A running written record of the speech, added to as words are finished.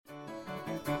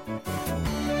So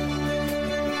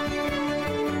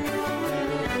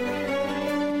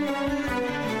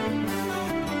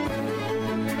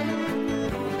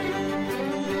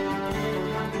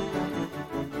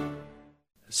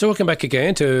welcome back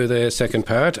again to the second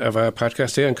part of our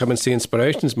podcast here on Come and See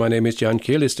Inspirations. My name is John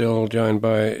Keel, still joined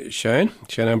by Shane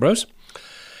Ambrose.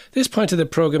 This point of the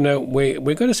programme now, we're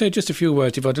going to say just a few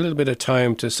words. You've had a little bit of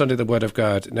time to study the Word of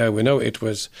God. Now, we know it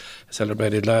was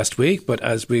celebrated last week, but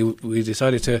as we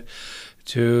decided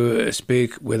to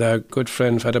speak with our good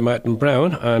friend Father Martin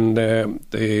Brown on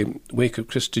the Week of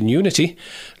Christian Unity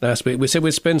last week, we said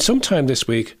we'd spend some time this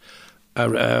week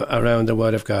around the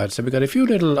Word of God. So we've got a few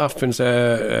little offerings,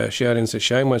 sharings that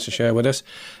Shane wants to share with us,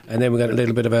 and then we've got a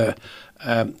little bit of a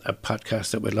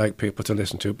podcast that we'd like people to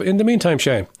listen to. But in the meantime,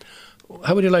 Shane,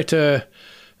 how would you like to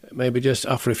maybe just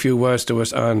offer a few words to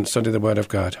us on Sunday the Word of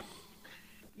God?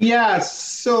 Yeah,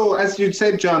 so as you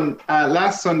said, John,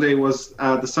 last Sunday was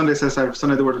the Sunday set aside for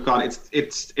Sunday the Word of God.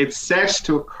 It's set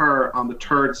to occur on the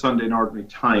third Sunday in Ordinary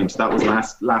Time. So that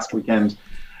was last weekend.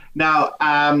 Now,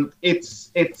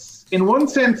 it's in one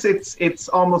sense, it's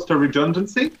almost a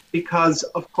redundancy because,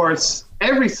 of course,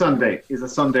 every Sunday is a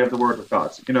Sunday of the Word of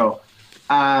God,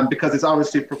 because it's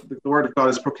obviously the Word of God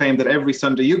is proclaimed at every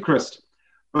Sunday Eucharist.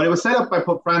 But it was set up by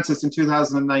Pope Francis in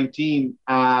 2019,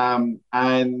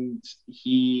 and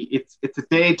it's a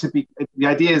day to be. The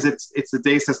idea is it's a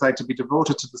day set aside to be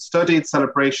devoted to the study,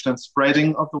 celebration, and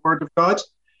spreading of the Word of God.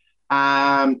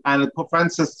 And Pope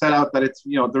Francis set out that it's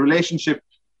the relationship.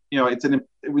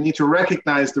 We need to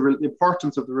recognize the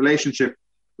importance of the relationship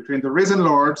between the risen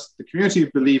Lord, the community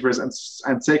of believers, and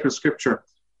sacred Scripture,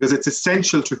 because it's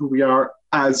essential to who we are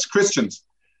as Christians.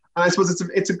 And I suppose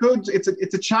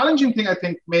it's a challenging thing, I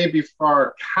think, maybe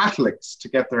for Catholics to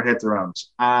get their heads around,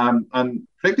 and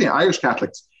particularly Irish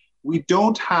Catholics. We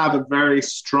don't have a very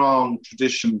strong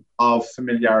tradition of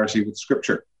familiarity with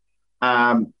Scripture.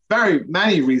 Very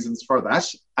many reasons for that,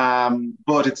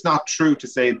 but it's not true to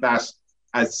say that,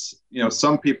 as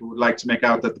some people would like to make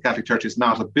out, that the Catholic Church is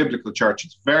not a biblical church.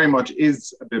 It very much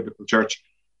is a biblical church,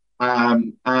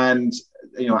 and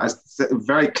as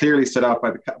very clearly set out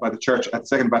by the Church at the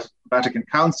Second Vatican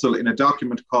Council in a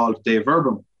document called De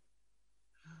Verbum.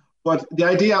 But the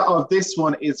idea of this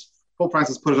one is Pope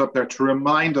Francis put it up there to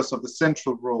remind us of the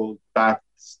central role that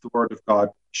the Word of God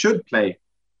should play,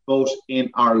 both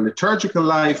in our liturgical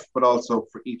life, but also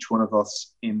for each one of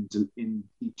us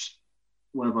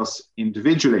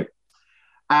individually.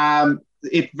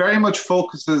 It very much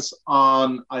focuses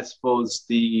on, I suppose,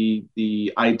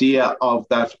 the idea of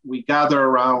that we gather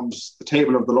around the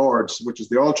table of the Lord, which is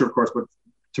the altar, of course, but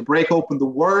to break open the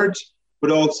Word,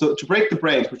 but also to break the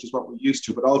bread, which is what we're used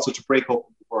to, but also to break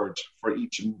open the Word for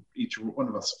each one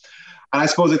of us. And I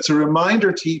suppose it's a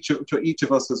reminder to each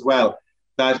of us as well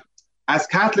that as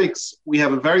Catholics, we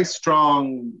have a very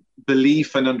strong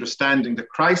belief and understanding that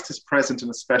Christ is present in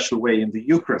a special way in the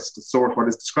Eucharist, the source, what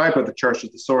is described by the Church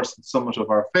as the source and summit of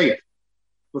our faith.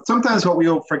 But sometimes what we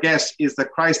all forget is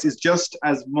that Christ is just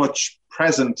as much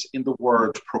present in the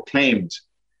Word proclaimed.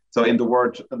 So in the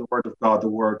Word of God, the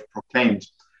Word proclaimed.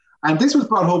 And this was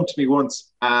brought home to me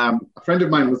once. A friend of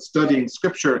mine was studying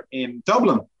Scripture in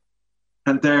Dublin,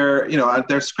 and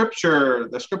their Scripture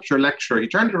lecturer, he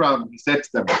turned around and he said to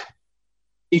them,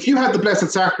 "If you had the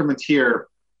Blessed Sacrament here,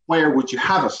 where would you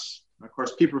have it?" And of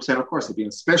course, people were saying, of course, it'd be in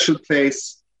a special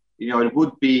place. It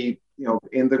would be,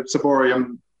 in the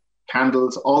ciborium,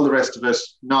 candles, all the rest of it,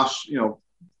 not,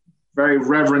 very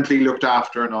reverently looked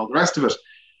after and all the rest of it.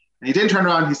 And he did turn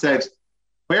around and he said,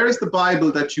 "Where is the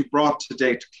Bible that you brought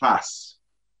today to class?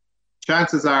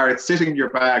 Chances are it's sitting in your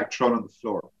bag thrown on the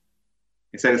floor."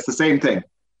 He said, it's the same thing.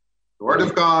 The Word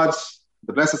of God,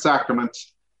 the Blessed Sacrament,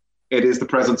 it is the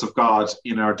presence of God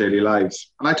in our daily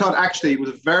lives. And I thought actually it was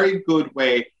a very good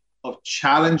way of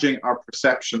challenging our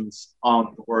perceptions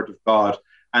on the Word of God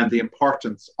and the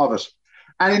importance of it.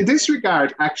 And in this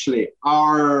regard, actually,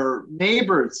 our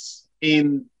neighbors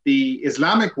in the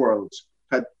Islamic world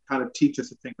could kind of teach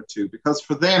us a thing or two, because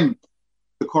for them,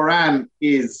 the Quran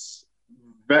is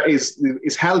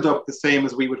held up the same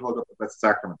as we would hold up the Blessed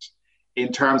Sacrament in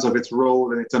terms of its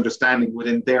role and its understanding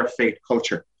within their faith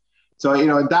culture. So, in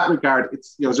that regard,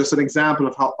 it's just an example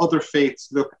of how other faiths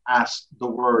look at the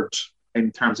Word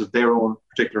in terms of their own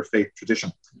particular faith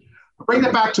tradition. But bring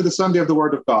it back to the Sunday of the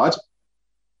Word of God.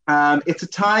 It's a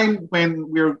time when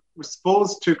we're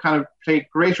supposed to kind of pay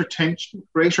greater attention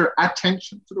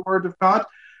to the Word of God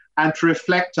and to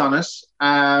reflect on it.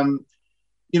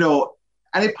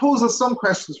 And it poses some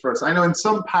questions for us. I know in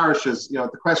some parishes,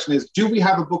 the question is, do we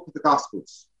have a book of the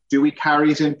Gospels? Do we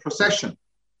carry it in procession?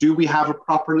 Do we have a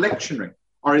proper lectionary?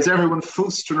 Or is everyone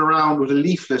foosting around with a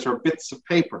leaflet or bits of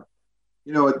paper?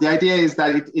 The idea is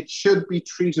that it should be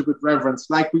treated with reverence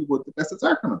like we would the Blessed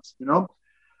Sacrament,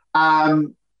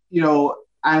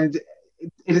 and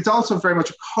it is also very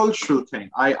much a cultural thing.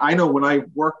 I know when I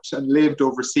worked and lived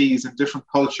overseas in different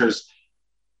cultures,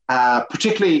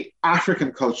 particularly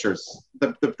African cultures,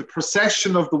 the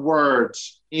procession of the word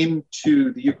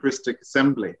into the Eucharistic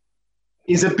assembly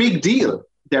is a big deal.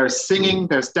 There's singing,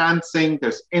 there's dancing,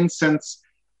 there's incense.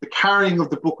 The carrying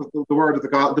of the book of the word of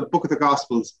the book of the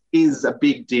Gospels is a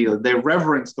big deal. They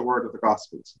reverence the word of the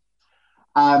Gospels,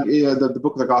 the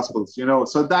book of the Gospels.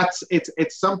 So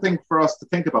it's something for us to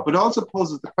think about, but also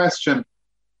poses the question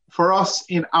for us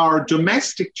in our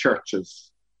domestic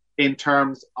churches in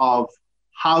terms of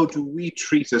how do we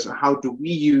treat it, and how do we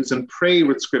use and pray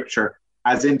with Scripture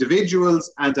as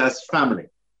individuals and as family.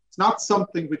 It's not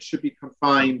something which should be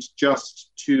confined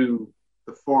just to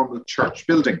the formal church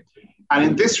building. And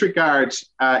in this regard,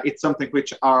 it's something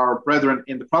which our brethren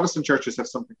in the Protestant churches have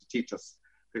something to teach us.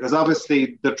 Because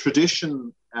obviously the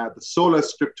tradition, the sola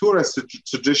scriptura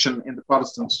tradition in the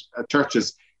Protestant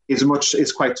churches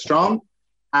is quite strong.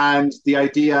 And the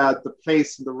idea, the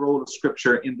place and the role of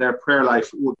Scripture in their prayer life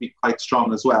would be quite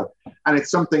strong as well. And it's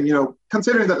something,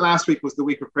 considering that last week was the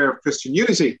week of prayer of Christian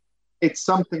unity, it's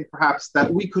something perhaps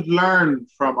that we could learn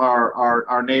from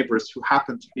our neighbours who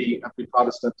happen to be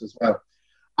Protestant as well.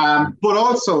 But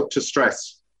also to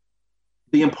stress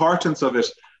the importance of it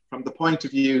from the point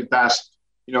of view that,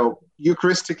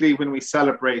 Eucharistically, when we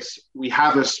celebrate, we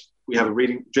have a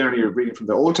reading, generally a reading from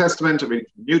the Old Testament, a reading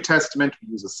from the New Testament, we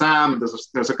use a psalm,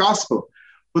 there's a gospel.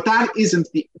 But that isn't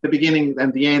the beginning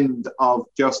and the end of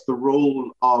just the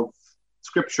role of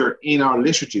Scripture in our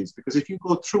liturgies. Because if you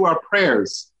go through our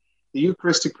prayers, the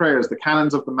Eucharistic prayers, the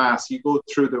canons of the Mass, you go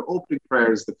through the opening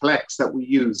prayers, the collects that we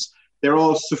use, they're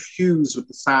all suffused with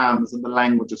the Psalms and the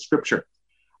language of Scripture.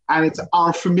 And it's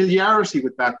our familiarity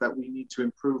with that we need to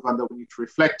improve on, that we need to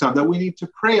reflect on, that we need to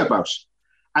pray about.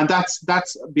 And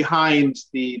that's behind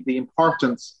the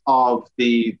importance of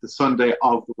the Sunday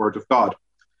of the Word of God.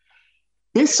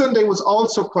 This Sunday was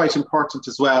also quite important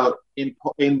as well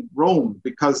in Rome,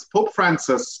 because Pope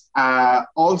Francis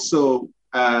also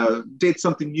did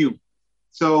something new.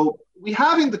 So we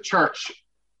have in the church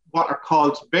what are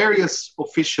called various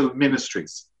official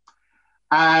ministries.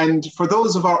 And for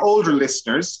those of our older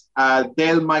listeners,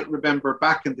 they might remember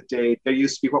back in the day, there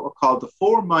used to be what were called the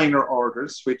 4 minor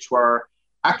orders, which were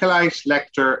acolyte,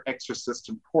 lector, exorcist,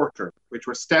 and porter, which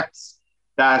were steps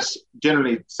that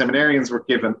generally seminarians were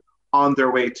given on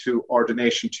their way to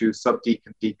ordination to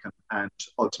subdeacon, deacon, and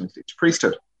ultimately to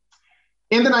priesthood.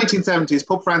 In the 1970s,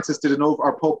 Pope Francis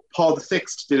Pope Paul VI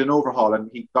did an overhaul, and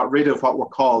he got rid of what were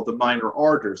called the minor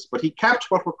orders, but he kept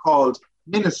what were called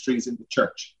ministries in the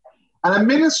church. And a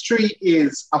ministry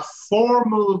is a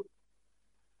formal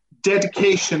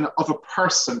dedication of a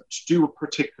person to do a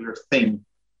particular thing.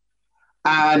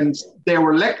 And there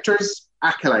were lectors,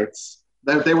 acolytes.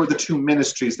 They were the 2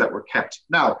 ministries that were kept.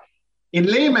 Now, in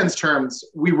layman's terms,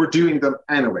 we were doing them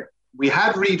anyway. We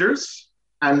had readers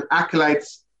and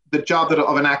acolytes. The job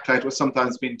of an acolyte was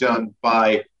sometimes being done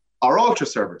by our altar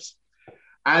servers.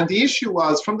 And the issue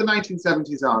was, from the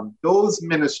 1970s on, those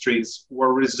ministries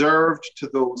were reserved to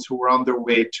those who were on their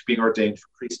way to being ordained for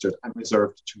priesthood and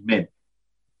reserved to men.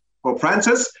 Pope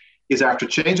Francis is after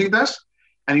changing that,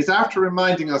 and he's after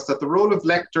reminding us that the role of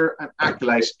lector and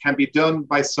acolyte can be done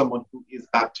by someone who is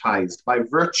baptized by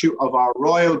virtue of our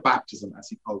royal baptism, as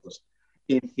he called it,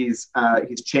 in his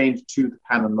change to the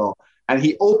canon law. And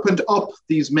he opened up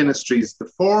these ministries, the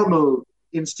formal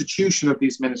institution of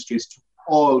these ministries, to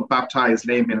all baptized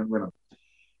laymen and women.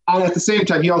 And at the same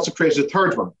time, he also created a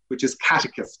third one, which is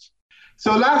catechist.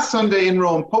 So last Sunday in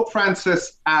Rome, Pope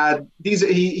Francis,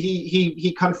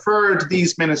 he conferred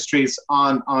these ministries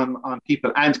on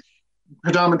people, and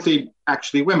predominantly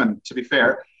actually women, to be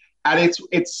fair. And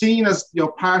it's seen as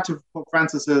part of Pope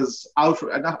Francis's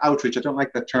not outreach, I don't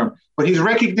like that term, but his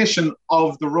recognition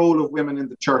of the role of women in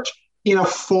the church in a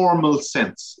formal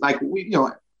sense. Like we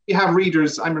have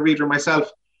readers. I'm a reader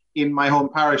myself in my home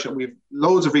parish, and we have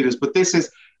loads of readers. But this is,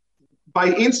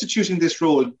 by instituting this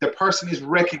role, the person is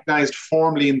recognized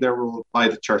formally in their role by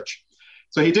the church.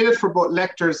 So he did it for both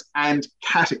lectors and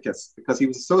catechists, because he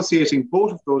was associating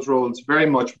both of those roles very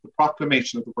much with the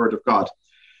proclamation of the Word of God.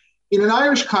 In an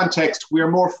Irish context, we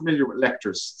are more familiar with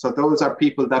lectors. So those are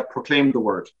people that proclaim the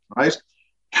word, right?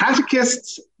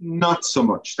 Catechists, not so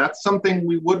much. That's something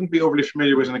we wouldn't be overly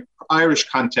familiar with in an Irish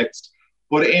context.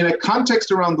 But in a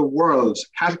context around the world,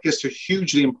 catechists are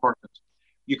hugely important.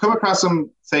 You come across them,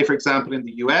 say, for example, in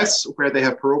the US, where they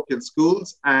have parochial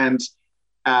schools, and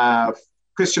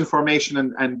Christian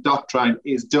formation and doctrine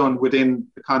is done within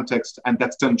the context, and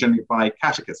that's done generally by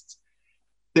catechists.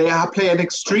 They play an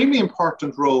extremely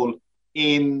important role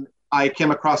I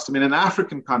came across them in an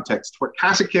African context where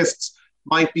catechists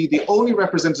might be the only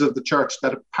representative of the church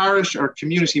that a parish or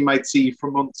community might see for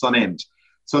months on end.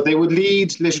 So they would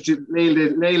lead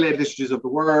lay-led liturgies of the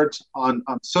word on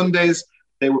Sundays.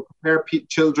 They would prepare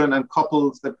children and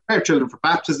couples. They prepare children for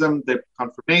baptism, their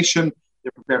confirmation.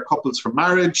 They prepare couples for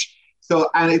marriage. So,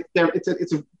 and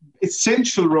it's an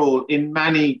essential role in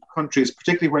many countries,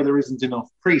 particularly where there isn't enough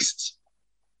priests.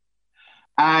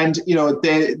 And the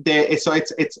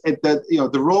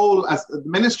role as the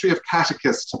ministry of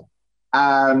catechist,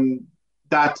 as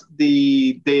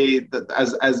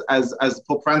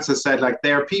Pope Francis said, like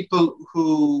they are people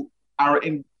who are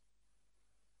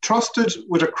entrusted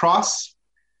with a cross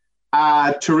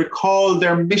to recall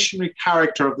their missionary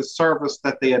character of the service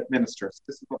that they administer. So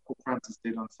this is what Pope Francis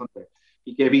did on Sunday.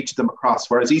 He gave each of them a cross,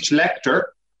 whereas each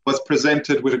lector was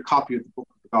presented with a copy of the Book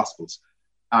of the Gospels.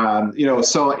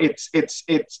 So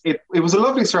it was a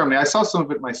lovely ceremony. I saw some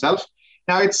of it myself.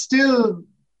 Now it's still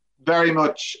very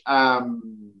much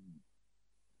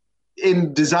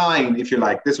in design, if you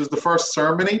like. This was the first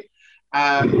ceremony,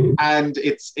 and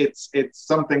it's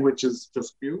something which is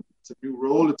just new. It's a new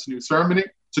role. It's a new ceremony.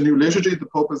 It's a new liturgy. The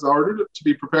Pope has ordered it to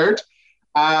be prepared,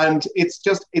 and it's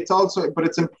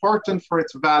important for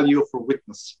its value for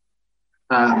witness,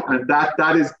 and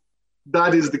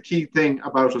that is the key thing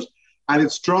about it. And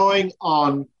it's drawing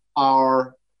on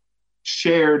our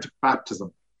shared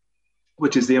baptism,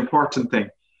 which is the important thing.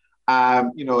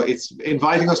 It's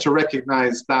inviting us to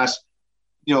recognize that,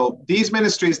 these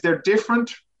ministries, they're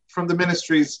different from the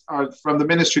ministry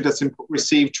that's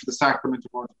received through the sacrament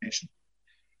of ordination.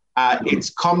 It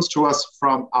comes to us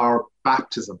from our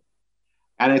baptism.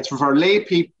 And it's for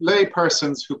lay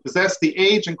persons who possess the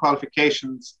age and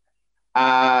qualifications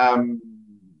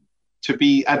to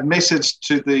be admitted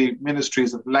to the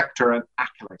ministries of lector and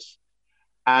acolyte.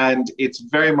 And it's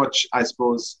very much, I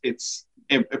suppose, it's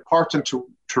important to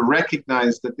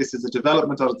recognize that this is a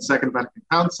development out of the Second Vatican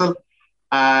Council,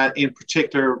 in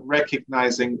particular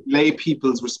recognizing lay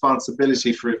people's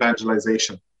responsibility for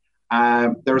evangelization.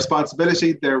 Their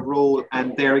responsibility, their role,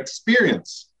 and their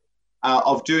experience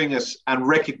of doing it and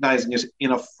recognizing it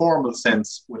in a formal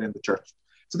sense within the church.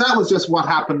 So that was just what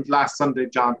happened last Sunday,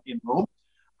 John, in Rome.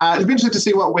 It'll be interesting to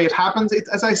see what way it happens.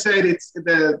 As I said, it's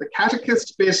the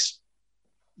catechist bit,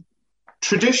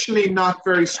 traditionally not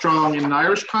very strong in an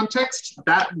Irish context.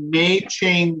 That may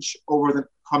change over the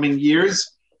coming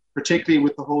years, particularly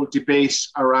with the whole debate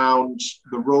around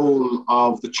the role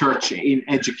of the church in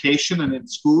education and in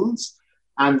schools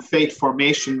and faith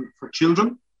formation for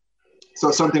children. So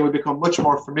something we've become much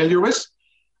more familiar with.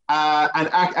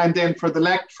 And then for the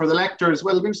lectors,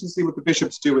 well, it'll be interesting to see what the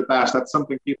bishops do with that. That's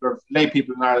something lay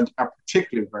people in Ireland are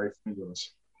particularly very familiar with.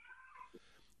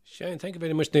 Shane, thank you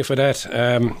very much, Nick, for that.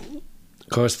 Of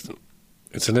course,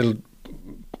 it's a little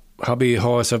hobby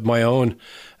horse of my own,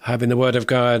 having the Word of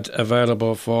God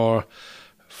available for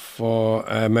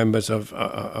members of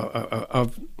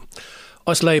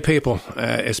us lay people,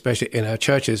 especially in our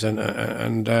churches, and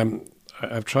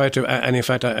I've tried to, and in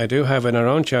fact I do have in our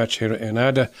own church here in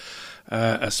Arda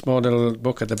a small little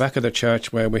book at the back of the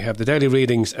church where we have the daily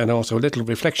readings and also a little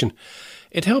reflection.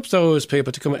 It helps those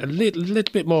people to come a little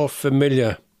bit more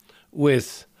familiar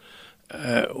with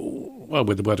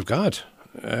with the Word of God,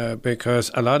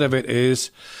 because a lot of it is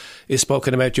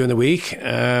spoken about during the week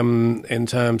in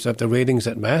terms of the readings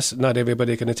at Mass. Not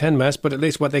everybody can attend Mass, but at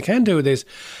least what they can do is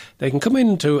they can come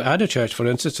into Arda Church, for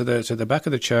instance, to the back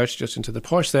of the church, just into the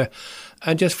porch there,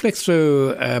 and just flick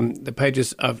through the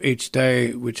pages of each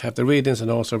day, which have the readings and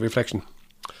also reflection.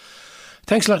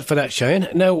 Thanks a lot for that, Shane.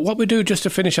 Now, what we do just to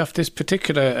finish off this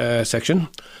particular section,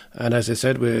 and as I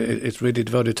said, it's really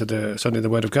devoted to the Sunday of the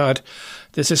Word of God,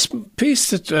 there's this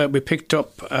piece that we picked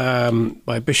up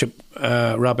by Bishop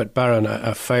Robert Barron,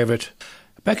 a favourite.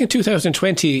 Back in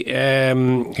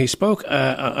 2020, he spoke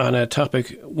on a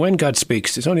topic, When God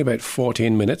Speaks. It's only about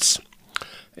 14 minutes.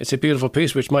 It's a beautiful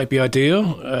piece, which might be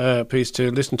ideal piece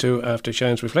to listen to after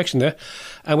Shane's reflection there.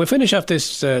 And we'll finish off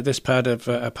this part of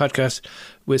a podcast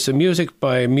with some music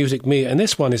by Music Me, and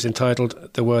this one is entitled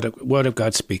 "The Word of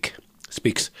God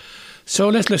Speaks." So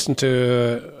let's listen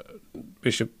to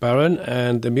Bishop Barron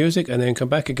and the music, and then come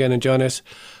back again and join us,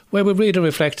 where we read and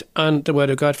reflect on the Word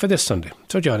of God for this Sunday.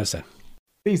 So join us then.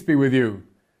 Peace be with you.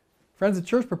 Friends, the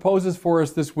church proposes for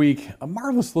us this week a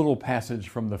marvelous little passage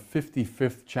from the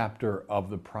 55th chapter of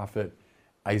the prophet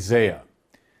Isaiah.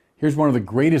 Here's one of the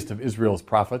greatest of Israel's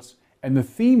prophets, and the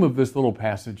theme of this little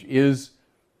passage is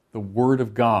the Word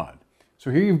of God. So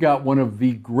here you've got one of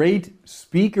the great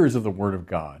speakers of the Word of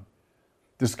God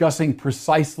discussing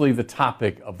precisely the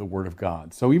topic of the Word of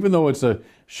God. So even though it's a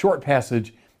short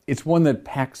passage, it's one that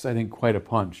packs, I think, quite a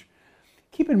punch.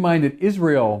 Keep in mind that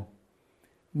Israel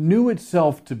knew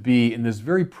itself to be, in this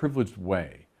very privileged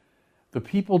way, the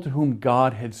people to whom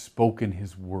God had spoken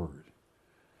His Word.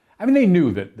 I mean, they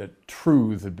knew that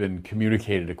truth had been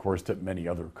communicated, of course, to many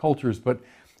other cultures, but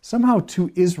somehow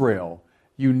to Israel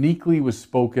uniquely was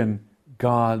spoken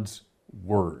God's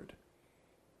Word.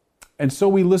 And so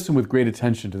we listen with great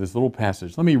attention to this little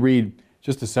passage. Let me read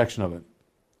just a section of it.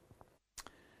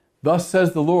 Thus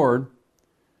says the Lord,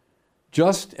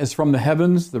 just as from the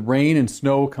heavens the rain and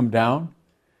snow come down,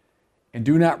 and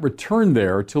do not return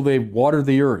there till they water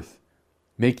the earth,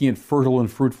 making it fertile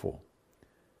and fruitful,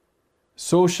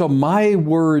 so shall my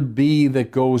word be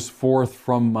that goes forth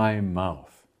from my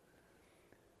mouth.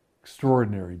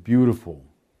 Extraordinary, beautiful.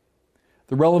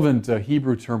 The relevant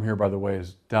Hebrew term here, by the way,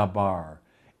 is dabar.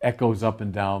 Echoes up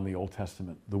and down the Old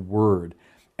Testament, the Word.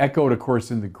 Echoed, of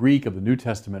course, in the Greek of the New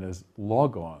Testament as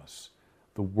logos,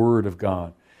 the Word of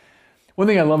God. One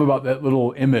thing I love about that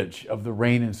little image of the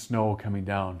rain and snow coming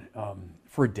down,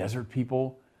 for desert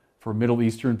people, for Middle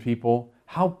Eastern people,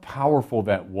 how powerful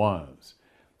that was.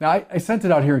 Now, I sent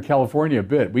it out here in California a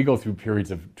bit. We go through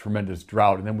periods of tremendous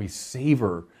drought, and then we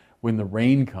savor when the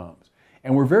rain comes.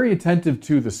 And we're very attentive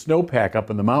to the snowpack up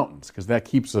in the mountains, because that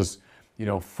keeps us,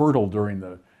 fertile during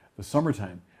the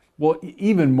summertime. Well,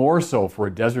 even more so for a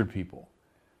desert people.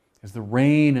 As the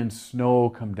rain and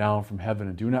snow come down from heaven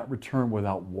and do not return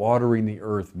without watering the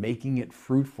earth, making it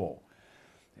fruitful,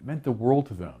 it meant the world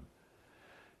to them.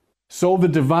 So the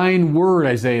divine word,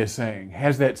 Isaiah is saying,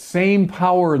 has that same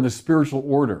power in the spiritual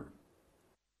order,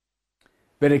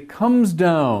 that it comes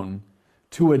down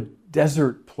to a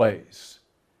desert place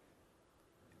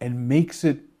and makes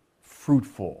it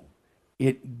fruitful.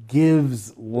 It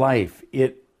gives life.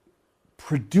 It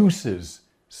produces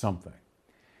something.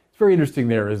 It's very interesting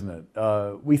there, isn't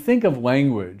it? We think of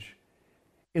language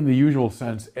in the usual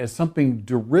sense as something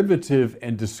derivative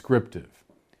and descriptive.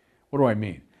 What do I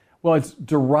mean? Well, it's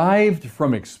derived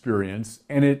from experience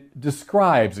and it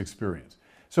describes experience.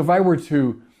 So if I were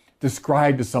to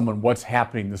describe to someone what's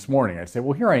happening this morning, I'd say,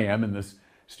 well, here I am in this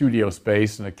studio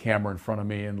space and a camera in front of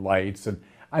me and lights, and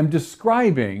I'm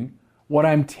describing what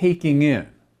I'm taking in.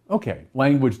 Okay,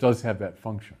 language does have that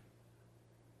function.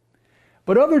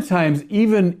 But other times,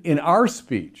 even in our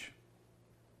speech,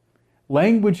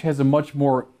 language has a much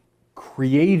more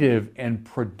creative and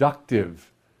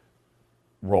productive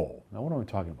role. Now, what am I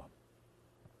talking about?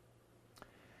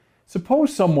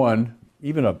 Suppose someone,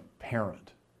 even a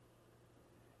parent,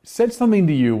 said something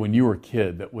to you when you were a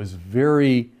kid that was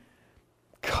very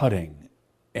cutting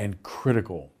and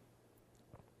critical.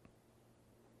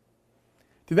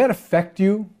 Did that affect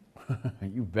you?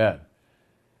 You bet.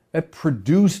 That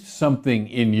produced something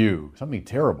in you, something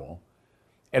terrible,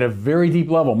 at a very deep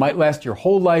level, might last your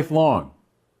whole life long.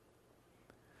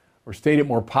 Or state it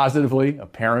more positively, a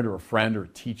parent or a friend or a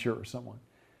teacher or someone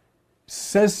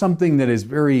says something that is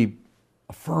very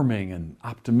affirming and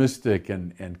optimistic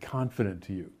and confident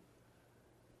to you.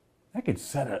 That could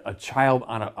set a child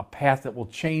on a path that will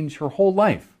change her whole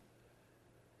life.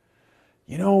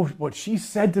 You know, what she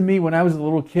said to me when I was a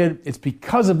little kid, it's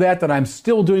because of that I'm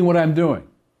still doing what I'm doing.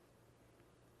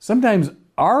 Sometimes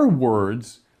our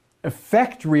words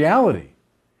affect reality.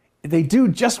 They do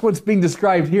just what's being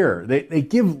described here. They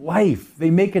give life. They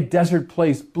make a desert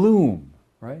place bloom,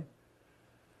 right?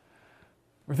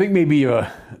 Or think maybe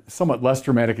a somewhat less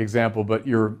dramatic example, but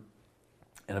you're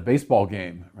at a baseball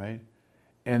game, right?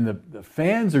 And the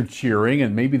fans are cheering,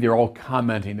 and maybe they're all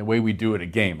commenting the way we do at a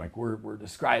game. Like we're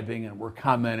describing and we're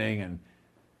commenting,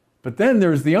 but then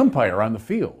there's the umpire on the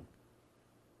field.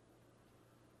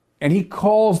 And he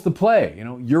calls the play,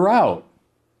 you're out.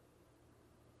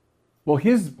 Well,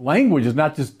 his language is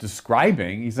not just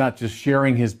describing, he's not just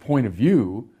sharing his point of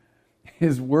view.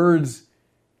 His words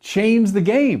change the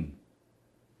game.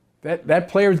 That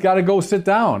player's got to go sit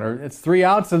down, or it's 3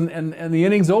 outs and the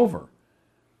inning's over.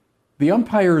 The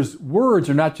umpire's words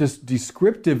are not just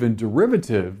descriptive and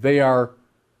derivative, they are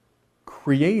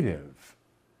creative.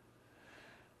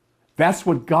 That's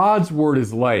what God's word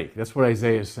is like. That's what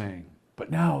Isaiah is saying. But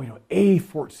now, a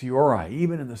fortiori,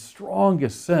 even in the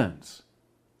strongest sense,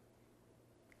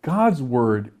 God's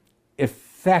word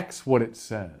affects what it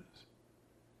says.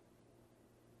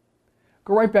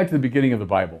 Go right back to the beginning of the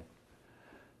Bible.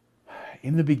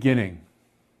 In the beginning,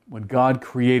 when God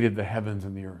created the heavens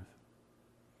and the earth,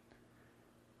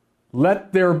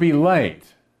 let there be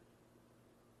light.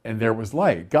 And there was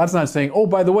light. God's not saying, oh,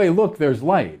 by the way, look, there's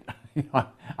light.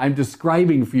 I'm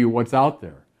describing for you what's out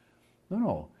there.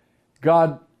 No.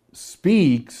 God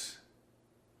speaks,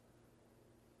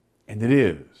 and it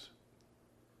is.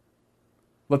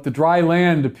 Let the dry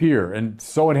land appear, and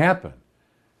so it happened.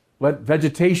 Let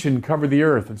vegetation cover the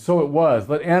earth, and so it was.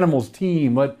 Let animals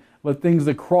teem, let things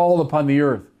that crawl upon the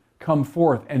earth come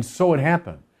forth, and so it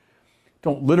happened.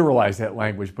 Don't literalize that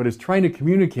language, but it's trying to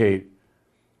communicate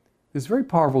this very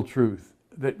powerful truth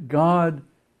that God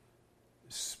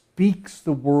speaks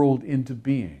the world into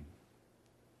being.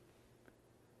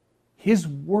 His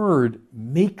word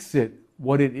makes it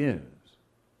what it is.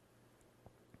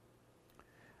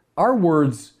 Our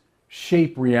words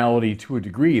shape reality to a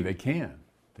degree. They can.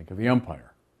 Think of the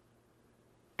empire.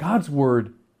 God's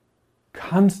word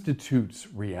constitutes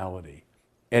reality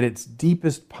at its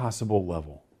deepest possible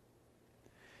level.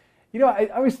 I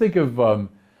always think of a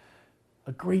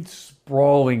great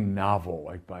sprawling novel,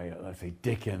 like by, let's say,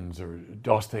 Dickens or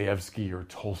Dostoevsky or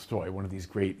Tolstoy, one of these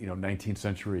great, 19th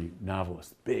century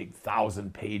novelists. Big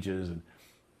 1,000 pages and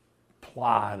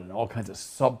plot and all kinds of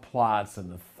subplots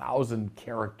and 1,000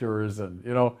 characters and,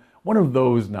 one of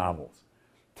those novels.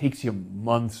 Takes you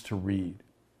months to read.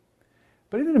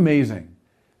 But isn't it amazing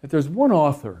that there's one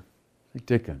author, like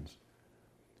Dickens,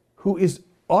 who is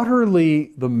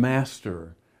utterly the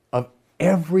master of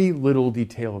every little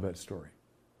detail of that story?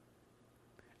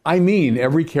 I mean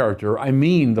every character, I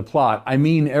mean the plot, I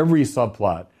mean every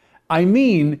subplot, I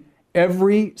mean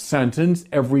every sentence,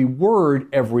 every word,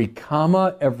 every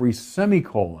comma, every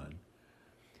semicolon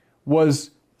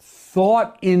was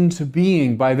thought into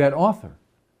being by that author.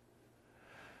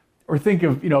 Or think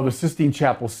of, the Sistine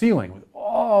Chapel ceiling with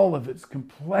all of its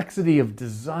complexity of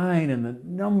design and the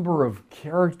number of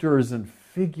characters and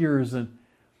figures,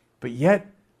 but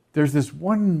yet there's this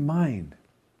one mind.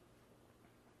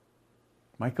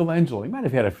 Michelangelo, he might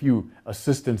have had a few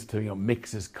assistants to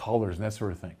mix his colors and that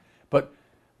sort of thing, but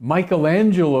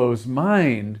Michelangelo's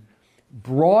mind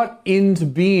brought into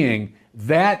being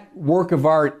that work of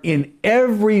art in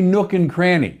every nook and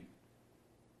cranny.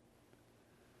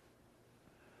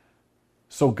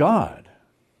 So God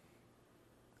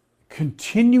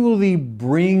continually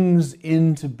brings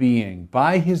into being,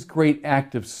 by his great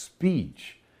act of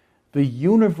speech, the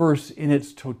universe in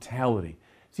its totality.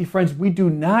 See, friends, we do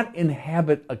not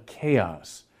inhabit a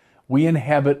chaos. We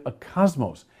inhabit a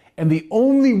cosmos. And the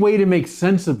only way to make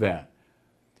sense of that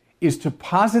is to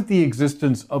posit the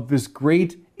existence of this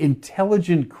great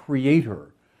intelligent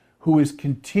creator who is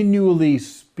continually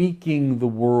speaking the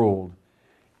world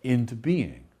into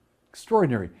being.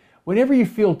 Extraordinary. Whenever you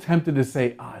feel tempted to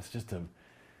say, it's just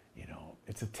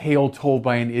it's a tale told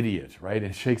by an idiot, right?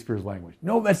 In Shakespeare's language.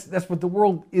 No, that's what the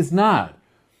world is not.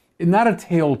 It's not a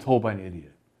tale told by an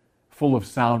idiot, full of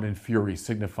sound and fury,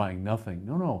 signifying nothing.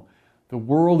 No. The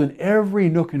world in every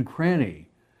nook and cranny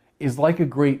is like a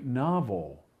great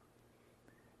novel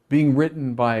being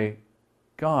written by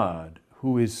God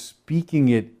who is speaking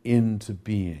it into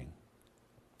being.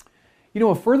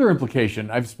 A further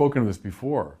implication, I've spoken of this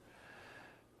before,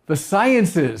 the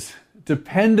sciences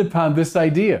depend upon this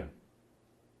idea.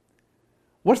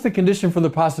 What's the condition for the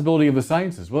possibility of the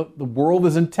sciences? Well, the world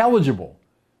is intelligible,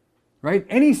 right?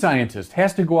 Any scientist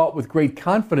has to go out with great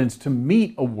confidence to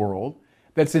meet a world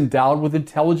that's endowed with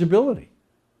intelligibility,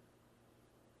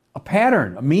 a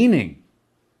pattern, a meaning.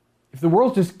 If the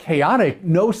world's just chaotic,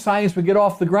 no science would get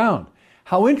off the ground.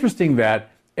 How interesting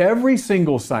that every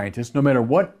single scientist, no matter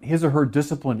what his or her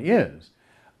discipline is,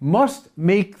 must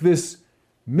make this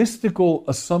mystical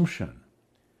assumption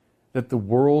that the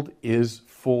world is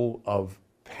full of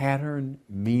pattern,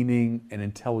 meaning, and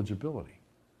intelligibility.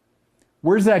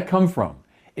 Where does that come from?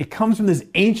 It comes from this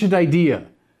ancient idea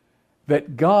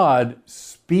that God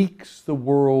speaks the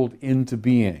world into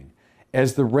being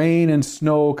as the rain and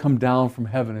snow come down from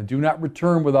heaven and do not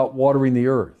return without watering the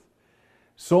earth.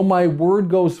 So my word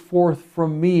goes forth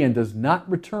from me and does not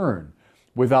return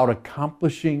without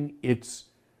accomplishing its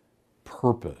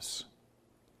purpose.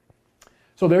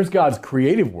 So there's God's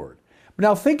creative word. But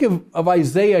now think of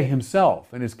Isaiah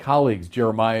himself and his colleagues,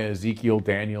 Jeremiah, Ezekiel,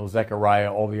 Daniel,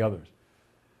 Zechariah, all the others.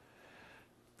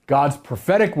 God's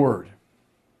prophetic word.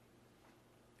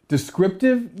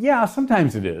 Descriptive? Yeah,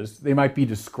 sometimes it is. They might be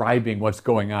describing what's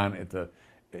going on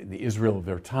in the Israel of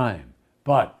their time.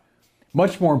 But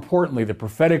much more importantly, the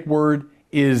prophetic word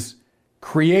is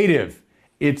creative.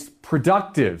 It's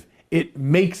productive. It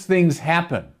makes things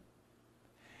happen.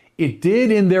 It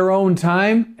did in their own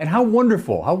time, and how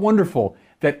wonderful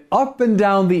that up and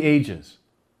down the ages,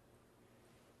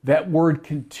 that word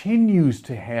continues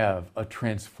to have a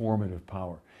transformative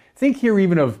power. Think here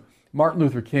even of Martin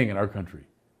Luther King in our country.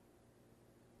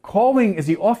 calling, as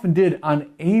he often did,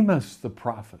 on Amos the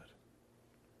prophet,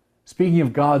 speaking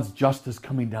of God's justice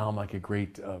coming down like a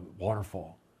great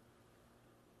waterfall.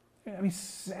 I mean,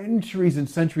 centuries and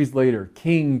centuries later,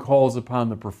 King calls upon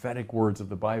the prophetic words of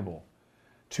the Bible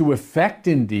to effect,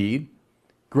 indeed,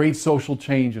 great social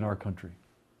change in our country.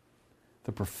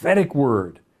 The prophetic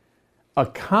word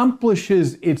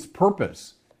accomplishes its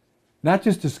purpose, not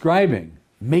just describing,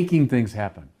 making things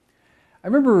happen. I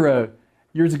remember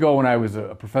years ago when I was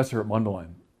a professor at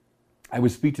Mundelein, I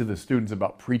would speak to the students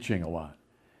about preaching a lot.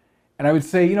 And I would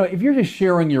say, if you're just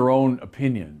sharing your own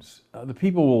opinions, the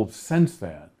people will sense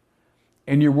that,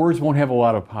 and your words won't have a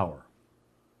lot of power.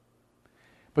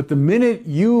 But the minute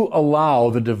you allow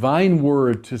the divine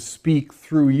word to speak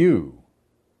through you,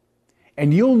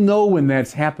 and you'll know when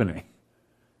that's happening,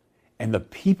 and the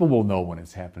people will know when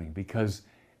it's happening because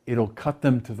it'll cut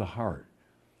them to the heart.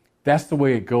 That's the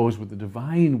way it goes with the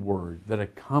divine word that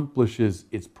accomplishes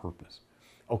its purpose.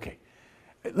 Okay,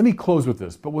 let me close with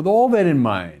this. But with all that in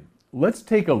mind, let's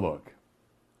take a look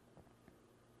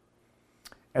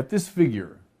at this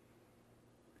figure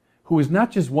who is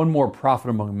not just one more prophet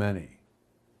among many,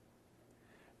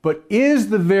 but is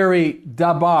the very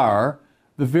dabar,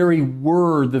 the very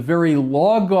word, the very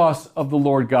logos of the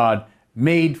Lord God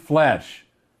made flesh.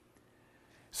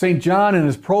 St. John in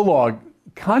his prologue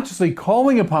consciously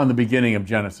calling upon the beginning of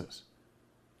Genesis.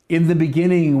 In the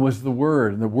beginning was the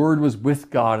Word, and the Word was with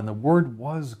God, and the Word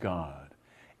was God.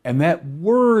 And that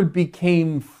Word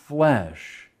became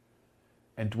flesh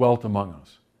and dwelt among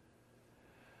us.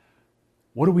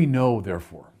 What do we know,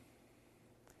 therefore?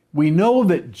 We know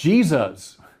that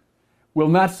Jesus will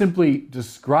not simply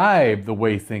describe the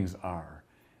way things are.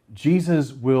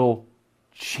 Jesus will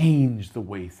change the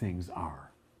way things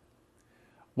are.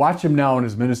 Watch him now in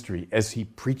his ministry. As he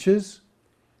preaches,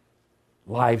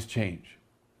 lives change.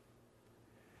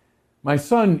 My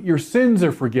son, your sins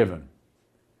are forgiven.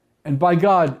 And by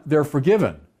God, they're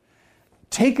forgiven.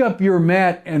 Take up your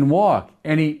mat and walk.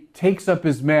 And he takes up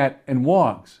his mat and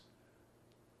walks.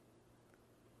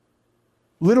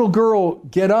 Little girl,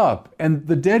 get up. And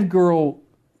the dead girl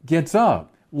gets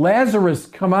up. Lazarus,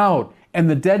 come out. And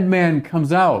the dead man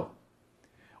comes out.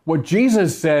 What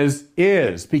Jesus says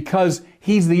is, because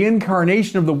he's the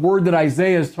incarnation of the word that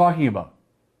Isaiah is talking about.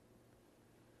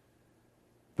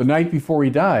 The night before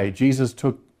he died, Jesus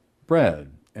took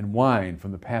bread and wine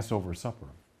from the Passover supper.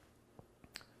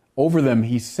 Over them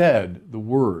he said the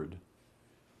word,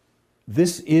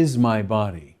 "This is my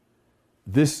body.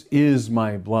 This is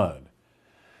my blood."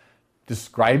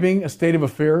 Describing a state of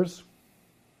affairs,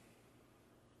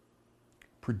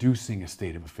 producing a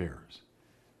state of affairs.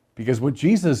 Because what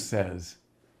Jesus says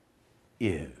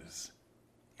is.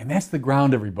 And that's the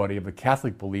ground, everybody, of the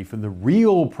Catholic belief in the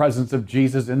real presence of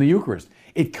Jesus in the Eucharist.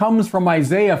 It comes from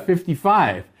Isaiah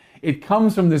 55. It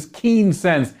comes from this keen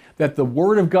sense that the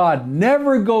Word of God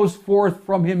never goes forth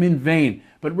from him in vain,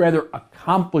 but rather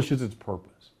accomplishes its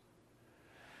purpose.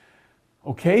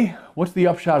 Okay, what's the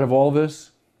upshot of all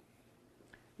this?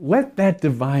 Let that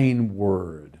divine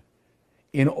Word,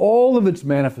 in all of its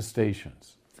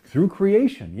manifestations, through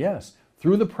creation, yes,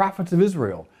 through the prophets of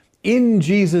Israel, in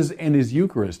Jesus and his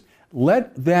Eucharist,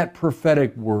 let that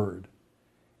prophetic word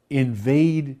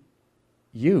invade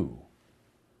you.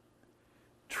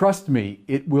 Trust me,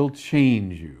 it will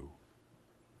change you.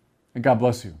 And God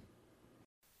bless you.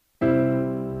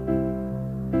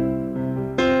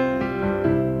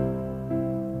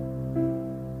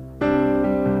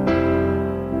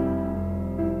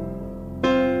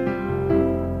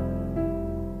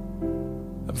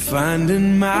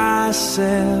 Finding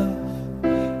myself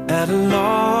at a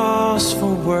loss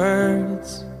for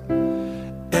words.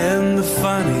 And the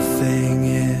funny thing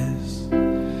is,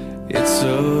 it's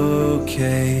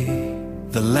okay.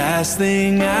 The last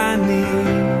thing I need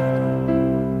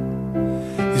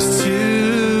is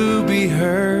to be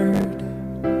heard,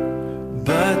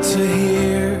 but to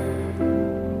hear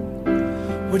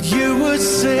what you would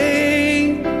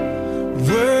say.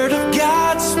 Word of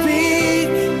God, speak.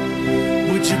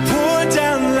 Would you pour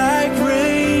down like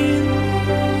rain,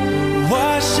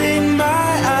 washing my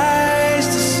eyes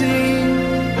to see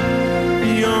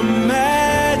your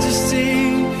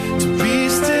majesty, to be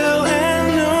still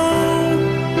and know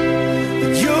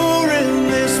that you're in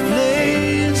this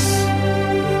place.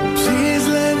 Please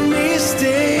let me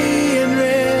stay and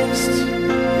rest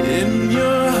in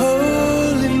your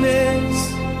holiness.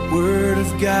 Word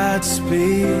of God,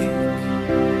 speak.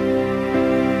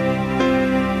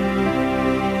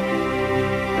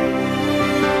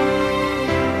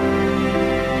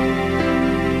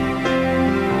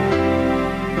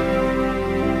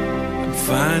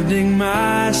 Finding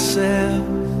myself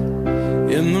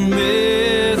in the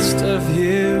midst of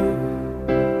you,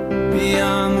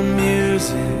 beyond the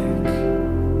music,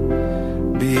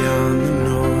 beyond the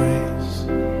noise.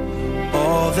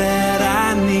 All that I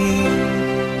need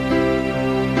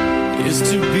is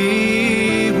to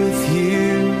be with you,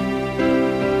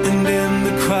 and in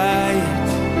the quiet,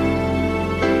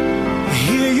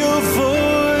 hear your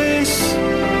voice.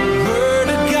 Word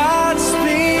of God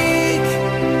speak.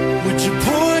 Would you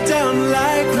pour down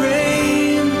like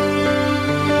rain,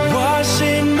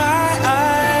 washing my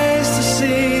eyes to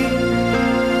see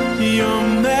your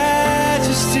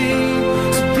majesty,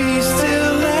 to be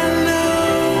still and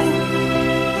know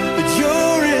that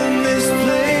you're in this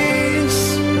place.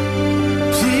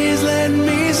 Please let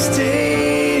me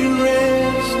stay and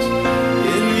rest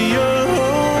in your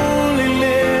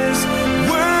holiness.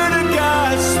 Word of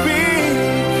God speak.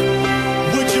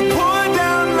 Would you pour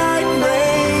down like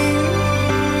rain,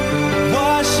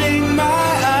 washing my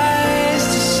eyes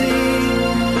to see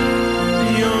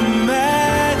your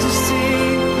majesty,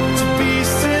 to be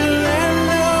still and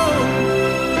know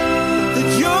that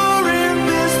you're in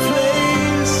this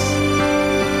place.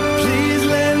 Please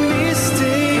let me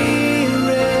stay and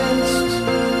rest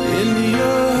in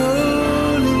your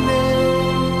holiness.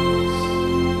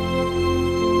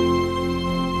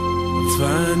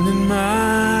 Finding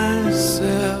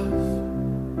myself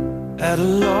at a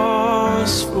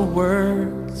loss for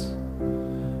words,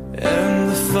 and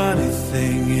the funny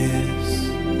thing is,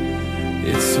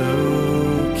 it's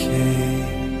okay.